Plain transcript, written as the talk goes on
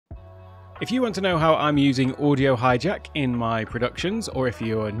If you want to know how I'm using Audio Hijack in my productions, or if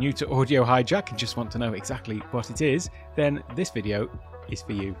you're new to Audio Hijack and just want to know exactly what it is, then this video is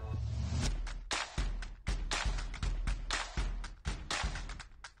for you.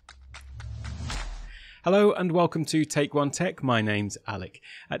 Hello and welcome to Take One Tech. My name's Alec.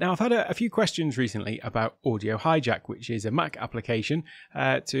 Now I've had a few questions recently about Audio Hijack, which is a Mac application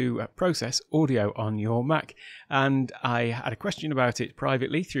to process audio on your Mac. And I had a question about it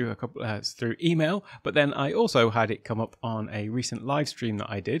privately through through email, but then I also had it come up on a recent live stream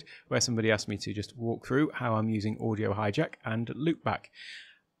that I did, where somebody asked me to just walk through how I'm using Audio Hijack and Loopback.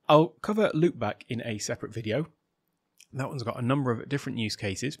 I'll cover Loopback in a separate video. That one's got a number of different use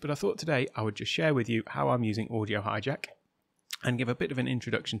cases, but I thought today I would just share with you how I'm using Audio Hijack and give a bit of an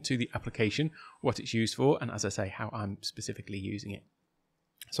introduction to the application, what it's used for, and as I say, how I'm specifically using it.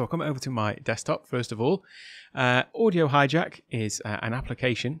 So I'll come over to my desktop first of all. Audio Hijack is an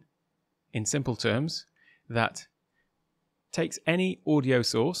application, in simple terms, that takes any audio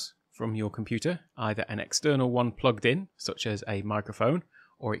source from your computer, either an external one plugged in, such as a microphone,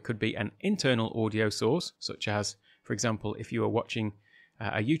 or it could be an internal audio source, such as, for example, if you are watching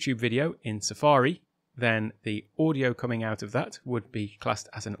a YouTube video in Safari, then the audio coming out of that would be classed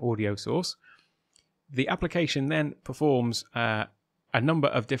as an audio source. The application then performs a number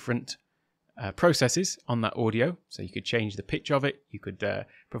of different processes on that audio. So you could change the pitch of it, you could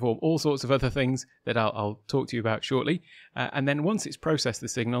perform all sorts of other things that I'll talk to you about shortly. And then once it's processed the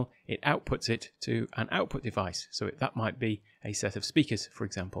signal, it outputs it to an output device. So that might be a set of speakers, for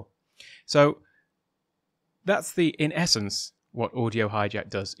example. So that's in essence, what Audio Hijack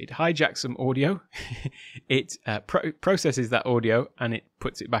does. It hijacks some audio, it processes that audio, and it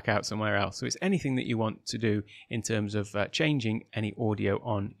puts it back out somewhere else. So it's anything that you want to do in terms of changing any audio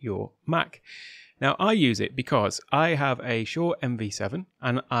on your Mac. Now, I use it because I have a Shure MV7,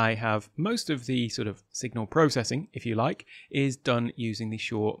 and I have most of the sort of signal processing, if you like, is done using the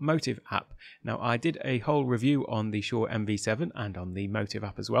Shure Motive app. Now, I did a whole review on the Shure MV7 and on the Motive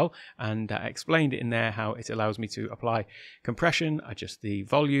app as well, and explained in there how it allows me to apply compression, adjust the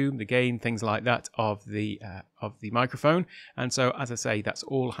volume, the gain, things like that of the microphone. And so, as I say, that's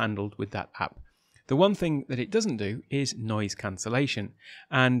all handled with that app. The one thing that it doesn't do is noise cancellation,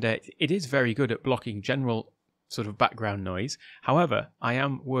 and it is very good at blocking general sort of background noise. However, I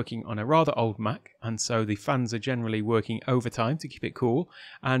am working on a rather old Mac, and so the fans are generally working overtime to keep it cool,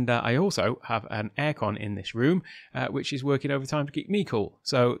 and I also have an aircon in this room which is working overtime to keep me cool.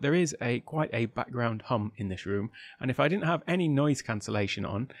 So there is quite a background hum in this room, and if I didn't have any noise cancellation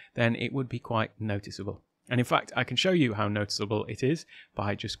on, then it would be quite noticeable. And in fact, I can show you how noticeable it is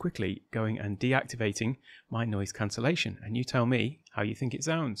by just quickly going and deactivating my noise cancellation. And you tell me how you think it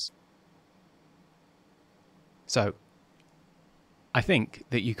sounds. So, I think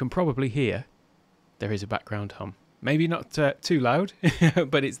that you can probably hear there is a background hum. Maybe not too loud,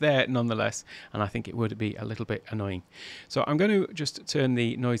 but it's there nonetheless. And I think it would be a little bit annoying. So I'm going to just turn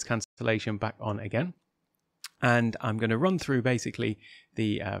the noise cancellation back on again. And I'm going to run through basically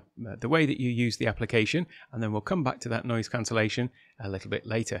the way that you use the application, and then we'll come back to that noise cancellation a little bit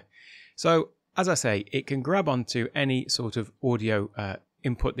later. So, as I say, it can grab onto any sort of audio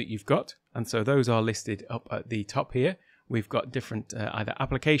input that you've got, and so those are listed up at the top here. We've got different either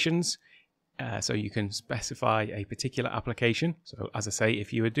applications, so you can specify a particular application. So as I say,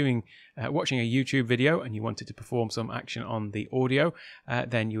 if you were watching a YouTube video and you wanted to perform some action on the audio,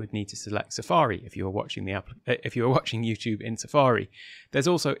 then you would need to select Safari if you were watching YouTube in Safari. There's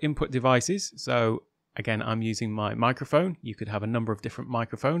also input devices. So again, I'm using my microphone. You could have a number of different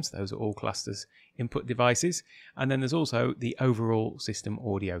microphones. Those are all classed as input devices. And then there's also the overall system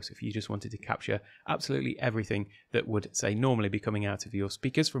audio. So if you just wanted to capture absolutely everything that would, say, normally be coming out of your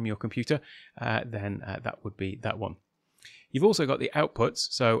speakers from your computer, then that would be that one. You've also got the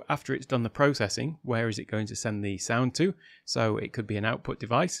outputs, so after it's done the processing, where is it going to send the sound to? So it could be an output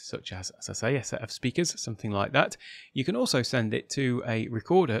device, such as I say, a set of speakers, something like that. You can also send it to a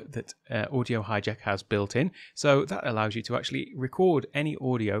recorder that Audio Hijack has built in, so that allows you to actually record any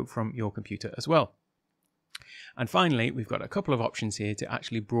audio from your computer as well. And finally, we've got a couple of options here to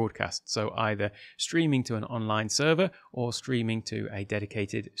actually broadcast. So either streaming to an online server or streaming to a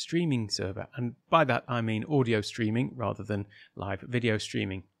dedicated streaming server. And by that, I mean audio streaming rather than live video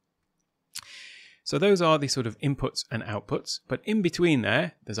streaming. So those are the sort of inputs and outputs, but in between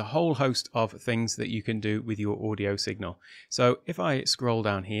there's a whole host of things that you can do with your audio signal. So if I scroll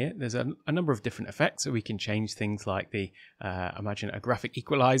down here, there's a number of different effects. So we can change things like imagine a graphic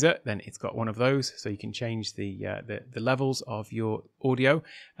equalizer, then it's got one of those. So you can change the levels of your audio.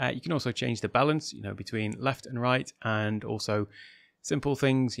 You can also change the balance, between left and right, and also simple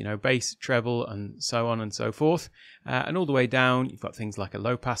things, you know, bass, treble, and so on and so forth. And all the way down, you've got things like a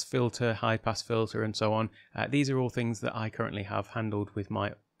low pass filter, high pass filter, and so on. These are all things that I currently have handled with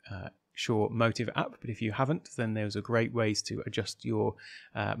my Shure Motive app, but if you haven't, then there's a great ways to adjust your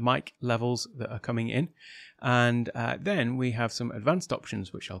mic levels that are coming in. And then we have some advanced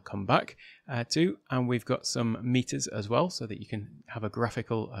options, which I'll come back to, and we've got some meters as well, so that you can have a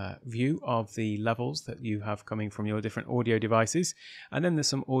graphical view of the levels that you have coming from your different audio devices. And then there's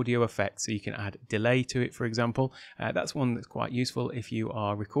some audio effects, so you can add delay to it, for example. That's one that's quite useful if you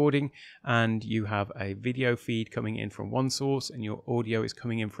are recording and you have a video feed coming in from one source and your audio is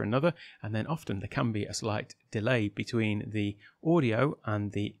coming in for another, and then often there can be a slight delay between the audio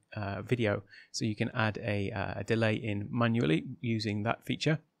and the video, so you can add a delay in manually using that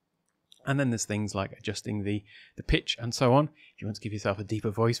feature. And then there's things like adjusting the pitch and so on. If you want to give yourself a deeper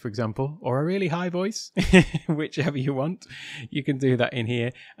voice, for example, or a really high voice, whichever you want, you can do that in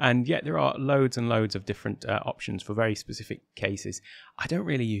here. And yet there are loads and loads of different options for very specific cases. I don't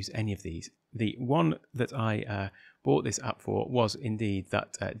really use any of these. The one that I bought this app for was indeed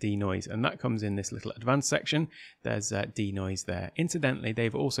that denoise, and that comes in this little advanced section. There's denoise there. Incidentally,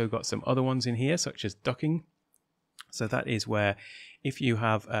 they've also got some other ones in here, such as ducking. So that is where if you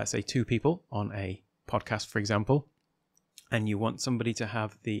have, say, two people on a podcast, for example, and you want somebody to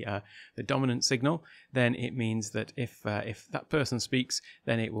have the dominant signal, then it means that if that person speaks,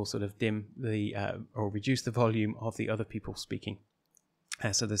 then it will sort of dim the or reduce the volume of the other people speaking.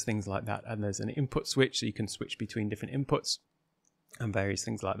 So there's things like that, and there's an input switch, so you can switch between different inputs and various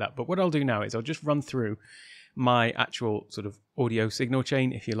things like that. But what I'll do now is I'll just run through my actual sort of audio signal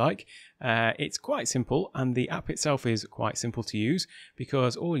chain, if you like. It's quite simple, and the app itself is quite simple to use,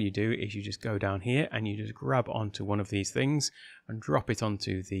 because all you do is you just go down here and you just grab onto one of these things and drop it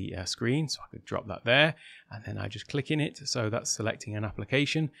onto the screen. So I could drop that there, and then I just click in it. So that's selecting an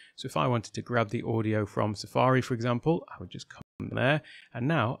application. So if I wanted to grab the audio from Safari, for example, I would just come there, and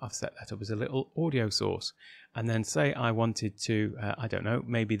now I've set that up as a little audio source. And then say I wanted to, I don't know,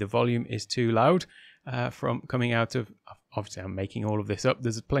 maybe the volume is too loud from coming out of, obviously I'm making all of this up.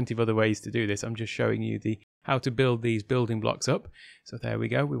 There's plenty of other ways to do this. I'm just showing you how to build these building blocks up. So there we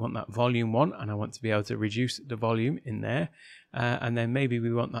go. We want that volume 1, and I want to be able to reduce the volume in there. And then maybe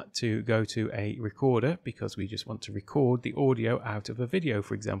we want that to go to a recorder, because we just want to record the audio out of a video,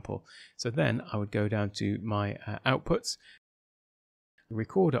 for example. So then I would go down to my outputs,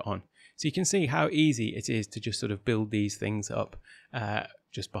 recorder on. So you can see how easy it is to just sort of build these things up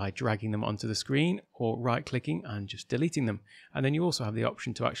just by dragging them onto the screen or right clicking and just deleting them. And then you also have the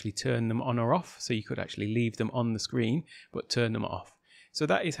option to actually turn them on or off. So you could actually leave them on the screen but turn them off. So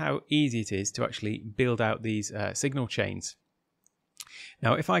that is how easy it is to actually build out these signal chains.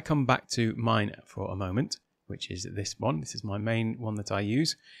 Now if I come back to mine for a moment, which is this one, this is my main one that I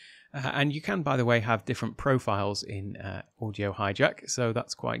use. And you can, by the way, have different profiles in Audio Hijack, so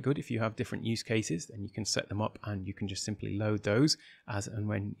that's quite good. If you have different use cases, then you can set them up and you can just simply load those as and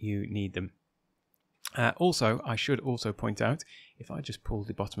when you need them. Also, I should also point out, if I just pull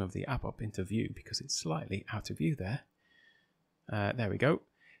the bottom of the app up into view, because it's slightly out of view there. There we go.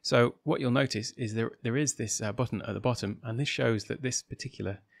 So what you'll notice is there is this button at the bottom, and this shows that this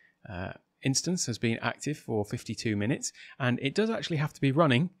particular instance has been active for 52 minutes, and it does actually have to be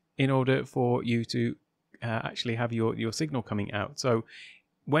running in order for you to actually have your signal coming out. So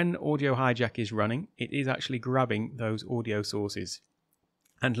when Audio Hijack is running, it is actually grabbing those audio sources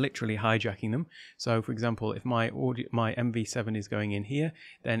and literally hijacking them. So for example, if my MV7 is going in here,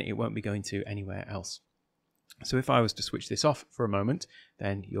 then it won't be going to anywhere else. So if I was to switch this off for a moment,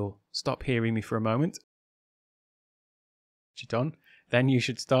 then you'll stop hearing me for a moment. Switch it on. Then you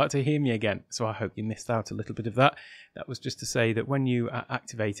should start to hear me again. So I hope you missed out a little bit of that. That was just to say that when you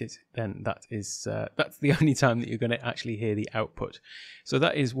activate it, then that's the only time that you're going to actually hear the output. So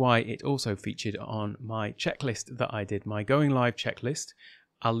that is why it also featured on my checklist that I did, my going live checklist.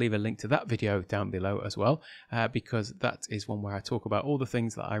 I'll leave a link to that video down below as well, because that is one where I talk about all the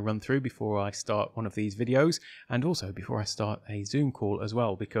things that I run through before I start one of these videos, and also before I start a Zoom call as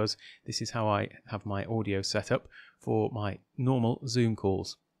well, because this is how I have my audio set up for my normal Zoom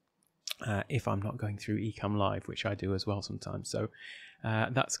calls, if I'm not going through Ecamm Live, which I do as well sometimes. So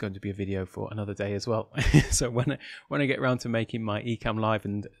that's going to be a video for another day as well. So when I get around to making my Ecamm Live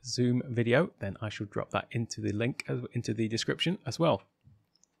and Zoom video, then I should drop that into the link, into the description as well.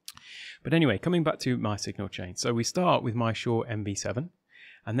 But anyway, coming back to my signal chain. So we start with my Shure MV7,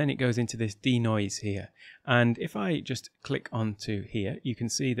 and then it goes into this denoise here. And if I just click onto here, you can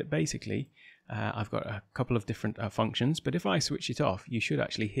see that basically I've got a couple of different functions, but if I switch it off, you should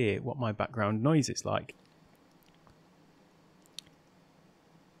actually hear what my background noise is like.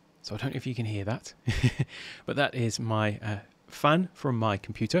 So I don't know if you can hear that, but that is my fan from my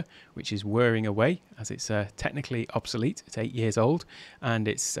computer, which is whirring away as it's technically obsolete. It's 8 years old and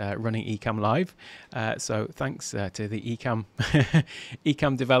it's running Ecamm Live. So thanks to the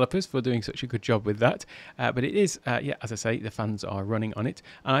Ecamm developers for doing such a good job with that. But it is, yeah, as I say, the fans are running on it.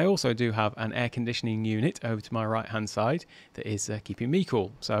 And I also do have an air conditioning unit over to my right hand side that is keeping me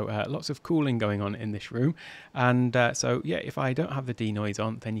cool. So lots of cooling going on in this room. And so, yeah, if I don't have the denoise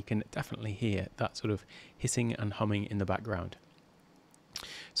on, then you can definitely hear that sort of hissing and humming in the background.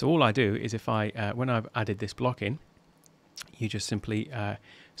 So all I do is if I, when I've added this block in, you just simply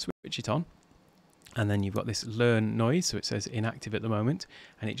switch it on, and then you've got this learn noise, so it says inactive at the moment,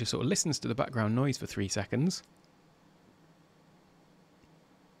 and it just sort of listens to the background noise for 3 seconds.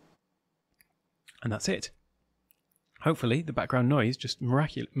 And that's it. Hopefully the background noise just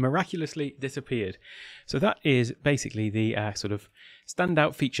miraculously disappeared. So that is basically the sort of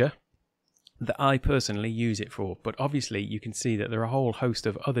standout feature that I personally use it for, but obviously you can see that there are a whole host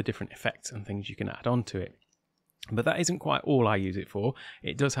of other different effects and things you can add on to it. But that isn't quite all I use it for.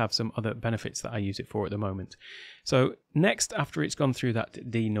 It does have some other benefits that I use it for at the moment. So next, after it's gone through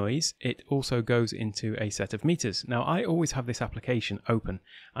that denoise, it also goes into a set of meters. Now I always have this application open,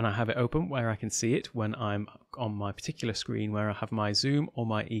 and I have it open where I can see it when I'm on my particular screen where I have my Zoom or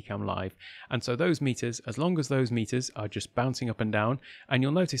my Ecamm Live. And so those meters, as long as those meters are just bouncing up and down, and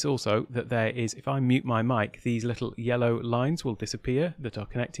you'll notice also that there is, if I mute my mic, these little yellow lines will disappear that are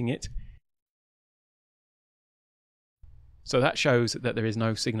connecting it. So that shows that there is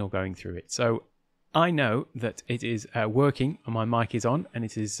no signal going through it. So I know that it is working and my mic is on, and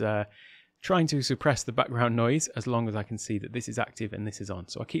it is trying to suppress the background noise as long as I can see that this is active and this is on.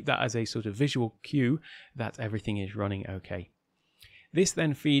 So I keep that as a sort of visual cue that everything is running okay. This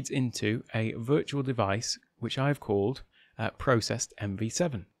then feeds into a virtual device which I've called Processed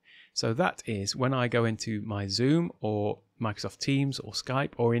MV7. So that is when I go into my Zoom or Microsoft Teams or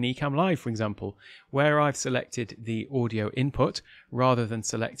Skype or in Ecamm Live, for example, where I've selected the audio input rather than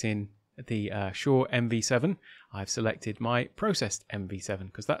selecting the Shure MV7, I've selected my processed MV7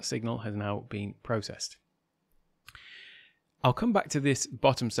 because that signal has now been processed. I'll come back to this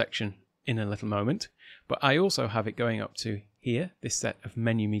bottom section in a little moment, but I also have it going up to here, this set of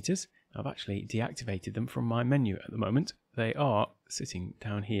menu meters. I've actually deactivated them from my menu at the moment. They are sitting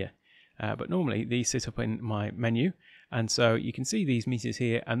down here. But normally these sit up in my menu, and so you can see these meters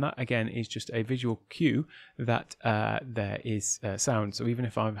here, and that again is just a visual cue that there is sound. So even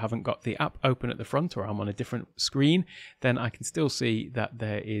if I haven't got the app open at the front or I'm on a different screen, then I can still see that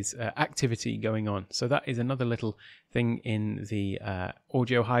there is activity going on. So that is another little thing in the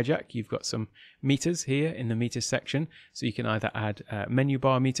audio hijack. You've got some meters here in the meters section, so you can either add menu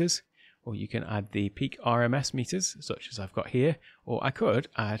bar meters, or you can add the peak RMS meters, such as I've got here, or I could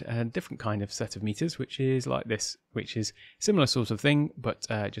add a different kind of set of meters, which is like this, which is similar sort of thing, but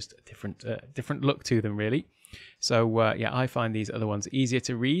just a different look to them, really. So yeah, I find these other ones easier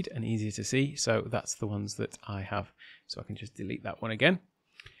to read and easier to see, so that's the ones that I have. So I can just delete that one again.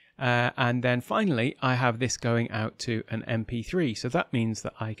 And then finally, I have this going out to an MP3. So that means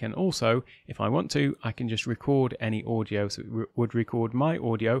that I can also, if I want to, I can just record any audio. So it would record my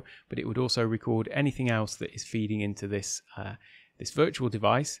audio, but it would also record anything else that is feeding into this, this virtual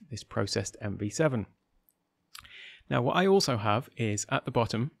device, this processed MV7. Now, what I also have is at the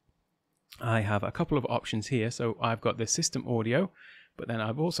bottom, I have a couple of options here. So I've got the system audio, but then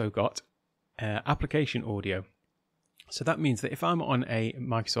I've also got application audio. So that means that if I'm on a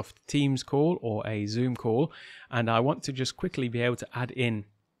Microsoft Teams call or a Zoom call and I want to just quickly be able to add in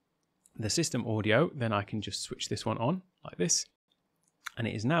the system audio, then I can just switch this one on like this, and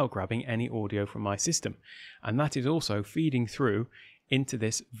it is now grabbing any audio from my system, and that is also feeding through into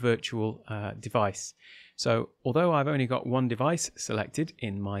this virtual device. So although I've only got one device selected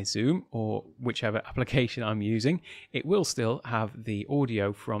in my Zoom or whichever application I'm using, it will still have the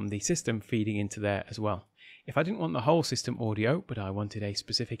audio from the system feeding into there as well. If I didn't want the whole system audio, but I wanted a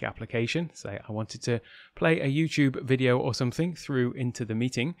specific application, say I wanted to play a YouTube video or something through into the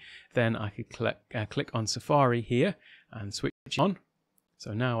meeting, then I could click on Safari here and switch on.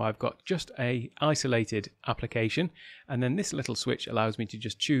 So now I've got just a isolated application, and then this little switch allows me to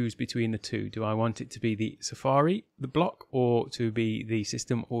just choose between the two. Do I want it to be the Safari, the block, or to be the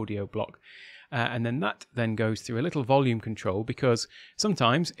system audio block? And then that then goes through a little volume control, because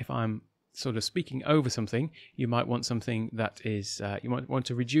sometimes if I'm sort of speaking over something, you might want something that is, you might want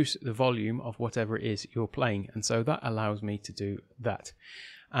to reduce the volume of whatever it is you're playing. And so that allows me to do that.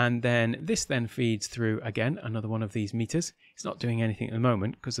 And then this then feeds through, again, another one of these meters. It's not doing anything at the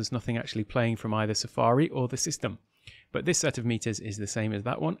moment because there's nothing actually playing from either Safari or the system. But this set of meters is the same as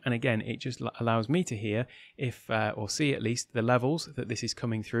that one, and again it just allows me to hear if or see at least the levels that this is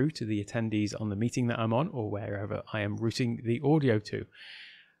coming through to the attendees on the meeting that I'm on, or wherever I am routing the audio to.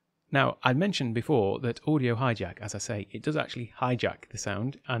 Now, I mentioned before that Audio Hijack, as I say, it does actually hijack the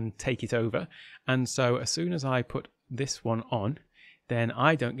sound and take it over, and so as soon as I put this one on, then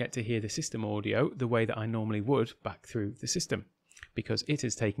I don't get to hear the system audio the way that I normally would back through the system, because it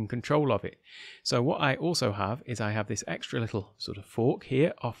has taken control of it. So what I also have is I have this extra little sort of fork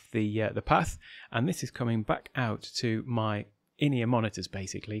here off the path, and this is coming back out to my in-ear monitors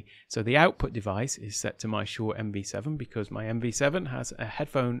basically. So the output device is set to my Shure MV7 because my MV7 has a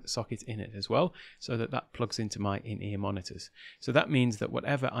headphone socket in it as well, so that plugs into my in-ear monitors. So that means that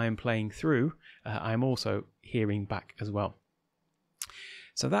whatever I am playing through, I'm also hearing back as well.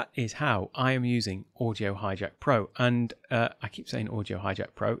 So that is how I am using Audio Hijack Pro, and I keep saying Audio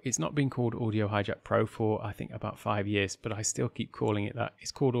Hijack Pro. It's not been called Audio Hijack Pro for I think about 5 years, but I still keep calling it that.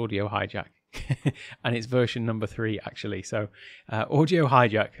 It's called Audio Hijack. And it's version number 3 actually. So Audio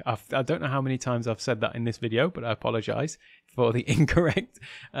Hijack, I don't know how many times I've said that in this video, but I apologize for the incorrect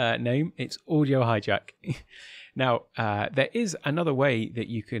name. It's Audio Hijack. Now there is another way that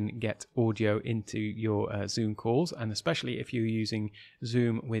you can get audio into your Zoom calls, and especially if you're using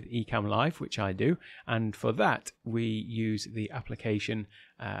Zoom with Ecamm Live, which I do, and for that we use the application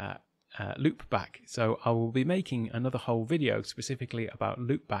Loopback. So I will be making another whole video specifically about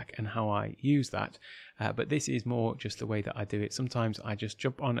Loopback and how I use that, but this is more just the way that I do it. Sometimes I just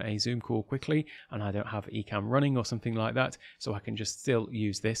jump on a Zoom call quickly and I don't have Ecamm running or something like that, so I can just still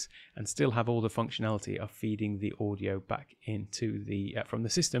use this and still have all the functionality of feeding the audio back into the from the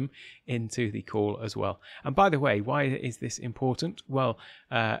system into the call as well. And by the way, why is this important? Well,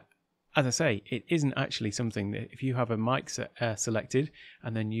 as I say, it isn't actually something that if you have a mic selected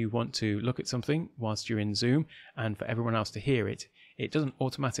and then you want to look at something whilst you're in Zoom and for everyone else to hear it, it doesn't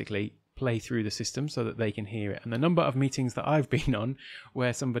automatically play through the system so that they can hear it. And the number of meetings that I've been on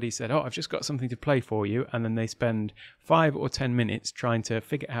where somebody said, oh, I've just got something to play for you, and then they spend 5 or 10 minutes trying to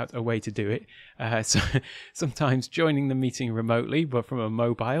figure out a way to do it. So sometimes joining the meeting remotely, but from a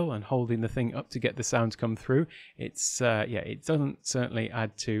mobile and holding the thing up to get the sound to come through. It's it doesn't certainly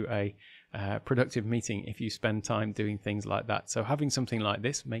add to a productive meeting if you spend time doing things like that. So having something like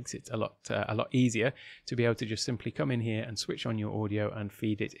this makes it a lot easier to be able to just simply come in here and switch on your audio and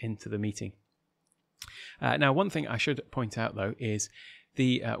feed it into the meeting. Now, one thing I should point out though is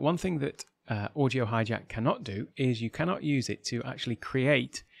the one thing that Audio Hijack cannot do is you cannot use it to actually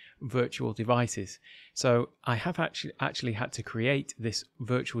create virtual devices. So I have actually had to create this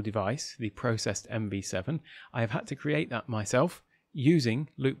virtual device, the processed MV7. I have had to create that myself using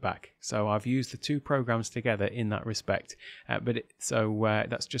Loopback. So I've used the two programs together in that respect,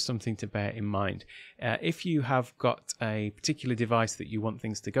 that's just something to bear in mind. If you have got a particular device that you want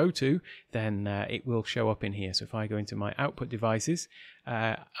things to go to, then it will show up in here. So if I go into my output devices,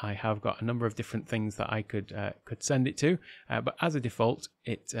 I have got a number of different things that I could send it to, but as a default,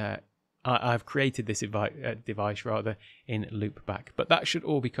 I've created this device rather in Loopback. But that should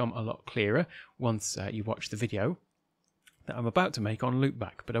all become a lot clearer once you watch the video that I'm about to make on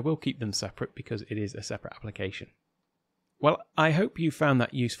Loopback, but I will keep them separate because it is a separate application. Well, I hope you found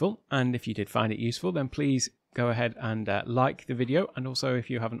that useful, and if you did find it useful, then please go ahead and like the video, and also if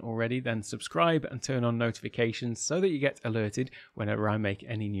you haven't already, then subscribe and turn on notifications so that you get alerted whenever I make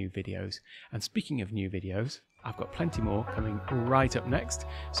any new videos. And speaking of new videos, I've got plenty more coming right up next,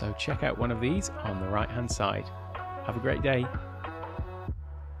 so check out one of these on the right hand side. Have a great day.